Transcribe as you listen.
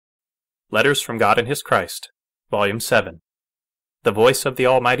Letters from God and His Christ, Volume 7. The Voice of the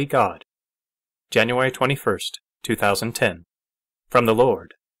Almighty God, January 21st, 2010. From the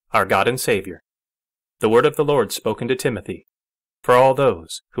Lord, our God and Savior. The word of the Lord spoken to Timothy, for all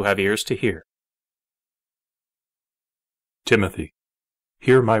those who have ears to hear. Timothy,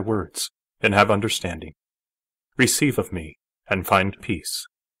 hear my words, and have understanding. Receive of me, and find peace.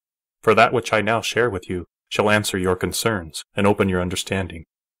 For that which I now share with you shall answer your concerns, and open your understanding,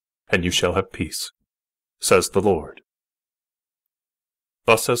 and you shall have peace, says the Lord.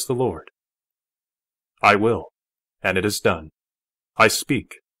 Thus says the Lord, I will, and it is done. I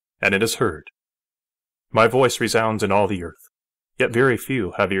speak, and it is heard. My voice resounds in all the earth, yet very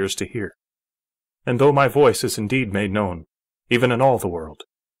few have ears to hear. And though my voice is indeed made known, even in all the world,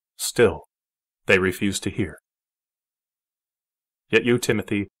 still they refuse to hear. Yet you,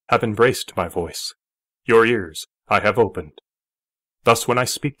 Timothy, have embraced my voice. Your ears I have opened. Thus when I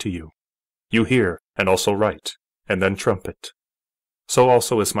speak to you, you hear and also write, and then trumpet. So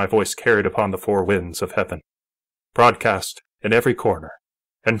also is my voice carried upon the four winds of heaven, broadcast in every corner,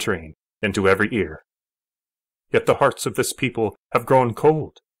 entering into every ear. Yet the hearts of this people have grown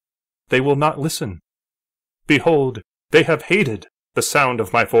cold. They will not listen. Behold, they have hated the sound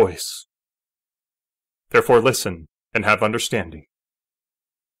of my voice. Therefore listen and have understanding.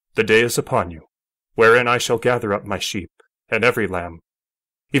 The day is upon you, wherein I shall gather up my sheep, and every lamb,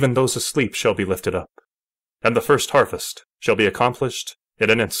 even those asleep shall be lifted up, and the first harvest shall be accomplished in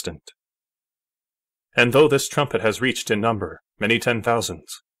an instant. And though this trumpet has reached in number many 10,000s,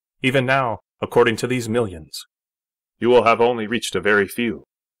 even now, according to these millions, you will have only reached a very few,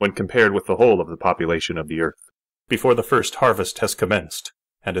 when compared with the whole of the population of the earth, before the first harvest has commenced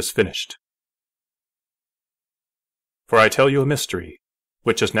and is finished. For I tell you a mystery,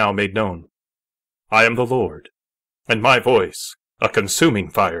 which is now made known. I am the Lord, and my voice, a consuming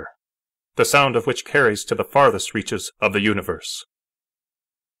fire, the sound of which carries to the farthest reaches of the universe.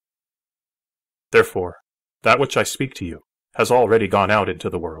 Therefore, that which I speak to you has already gone out into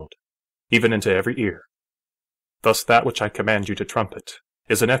the world, even into every ear. Thus that which I command you to trumpet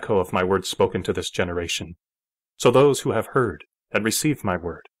is an echo of my words spoken to this generation. So those who have heard and received my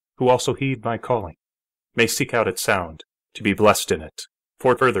word, who also heed my calling, may seek out its sound, to be blessed in it,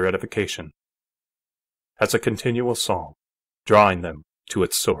 for further edification, as a continual song, drawing them to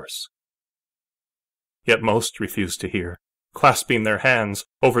its source. Yet most refuse to hear, clasping their hands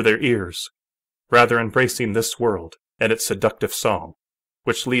over their ears, rather embracing this world and its seductive song,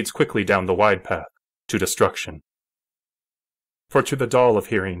 which leads quickly down the wide path to destruction. For to the dull of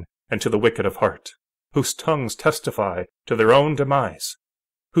hearing and to the wicked of heart, whose tongues testify to their own demise,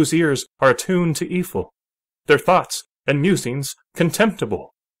 whose ears are attuned to evil, their thoughts and musings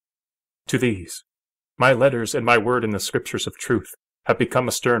contemptible, to these, my letters and my word in the scriptures of truth have become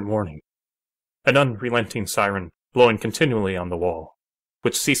a stern warning, an unrelenting siren blowing continually on the wall,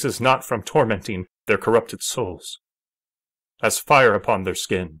 which ceases not from tormenting their corrupted souls, as fire upon their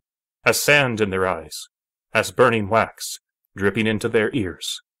skin, as sand in their eyes, as burning wax dripping into their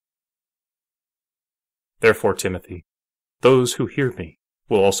ears. Therefore, Timothy, those who hear me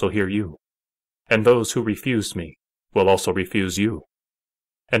will also hear you, and those who refuse me will also refuse you,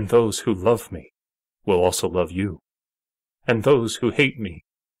 and those who love me will also love you, and those who hate me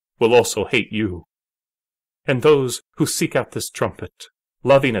will also hate you, and those who seek out this trumpet,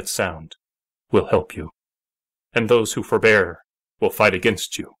 loving its sound, will help you, and those who forbear will fight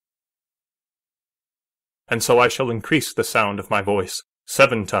against you. And so I shall increase the sound of my voice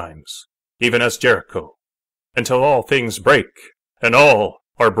 7 times, even as Jericho, until all things break, and all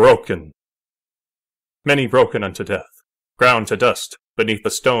are broken. Many broken unto death, ground to dust beneath the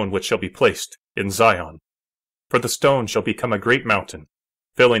stone which shall be placed in Zion. For the stone shall become a great mountain,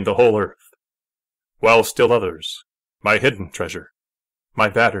 filling the whole earth. While still others, my hidden treasure, my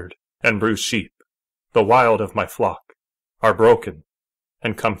battered and bruised sheep, the wild of my flock, are broken,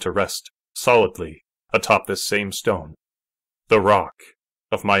 and come to rest solidly atop this same stone, the rock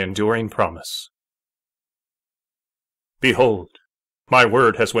of my enduring promise. Behold, my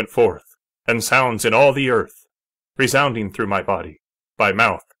word has went forth, and sounds in all the earth, resounding through my body, by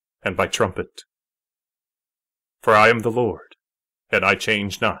mouth and by trumpet. For I am the Lord, and I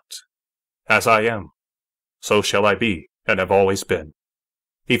change not. As I am, so shall I be, and have always been.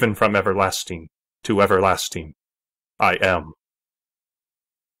 Even from everlasting to everlasting, I am.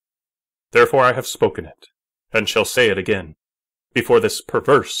 Therefore I have spoken it, and shall say it again, before this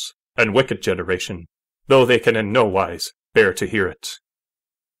perverse and wicked generation, though they can in no wise bear to hear it.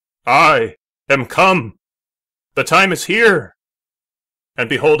 I am come. The time is here. And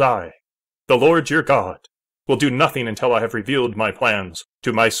behold, I, the Lord your God, will do nothing until I have revealed my plans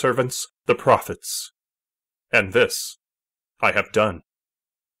to my servants, the prophets. And this I have done.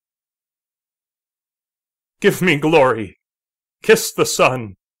 Give me glory. Kiss the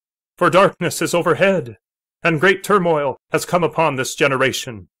sun, for darkness is overhead, and great turmoil has come upon this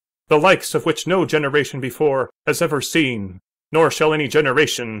generation, the likes of which no generation before has ever seen, nor shall any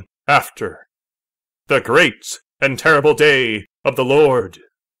generation after. The great and terrible day of the Lord.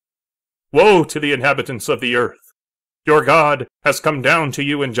 Woe to the inhabitants of the earth! Your God has come down to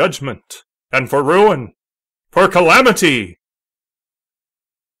you in judgment, and for ruin, for calamity!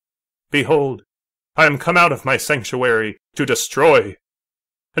 Behold, I am come out of my sanctuary to destroy,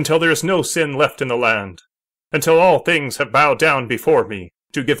 until there is no sin left in the land, until all things have bowed down before me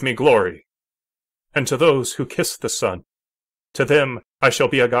to give me glory. And to those who kiss the Son, to them I shall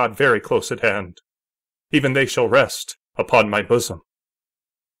be a God very close at hand. Even they shall rest upon my bosom.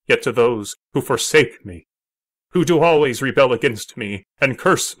 Yet to those who forsake me, who do always rebel against me, and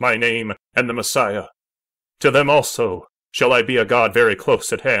curse my name and the Messiah, to them also shall I be a God very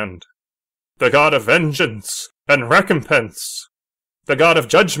close at hand, the God of vengeance and recompense, the God of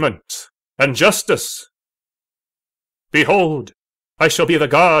judgment and justice. Behold, I shall be the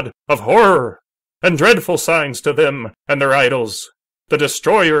God of horror, and dreadful signs to them and their idols, the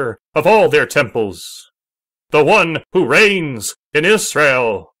destroyer of all their temples, the one who reigns in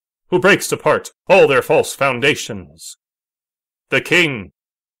Israel, who breaks apart all their false foundations, the King,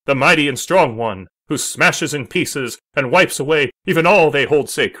 the mighty and strong one, who smashes in pieces and wipes away even all they hold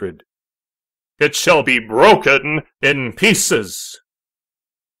sacred. It shall be broken in pieces.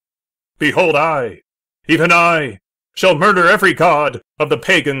 Behold, I, even I, shall murder every god of the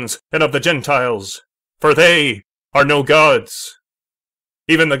pagans and of the Gentiles, for they are no gods.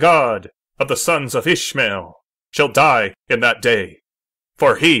 Even the God of the sons of Ishmael shall die in that day,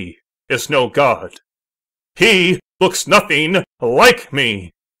 for he is no God. He looks nothing like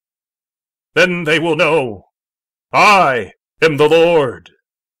me. Then they will know I am the Lord.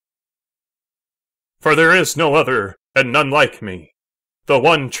 For there is no other and none like me, the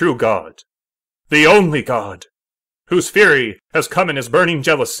one true God, the only God, whose fury has come in his burning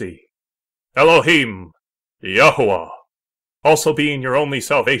jealousy, Elohim, Yahuwah, also being your only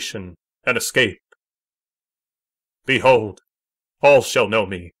salvation and escape. Behold, all shall know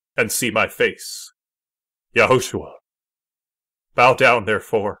me and see my face, Yahushua. Bow down,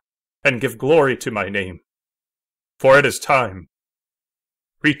 therefore, and give glory to my name, for it is time.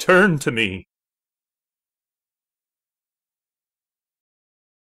 Return to me,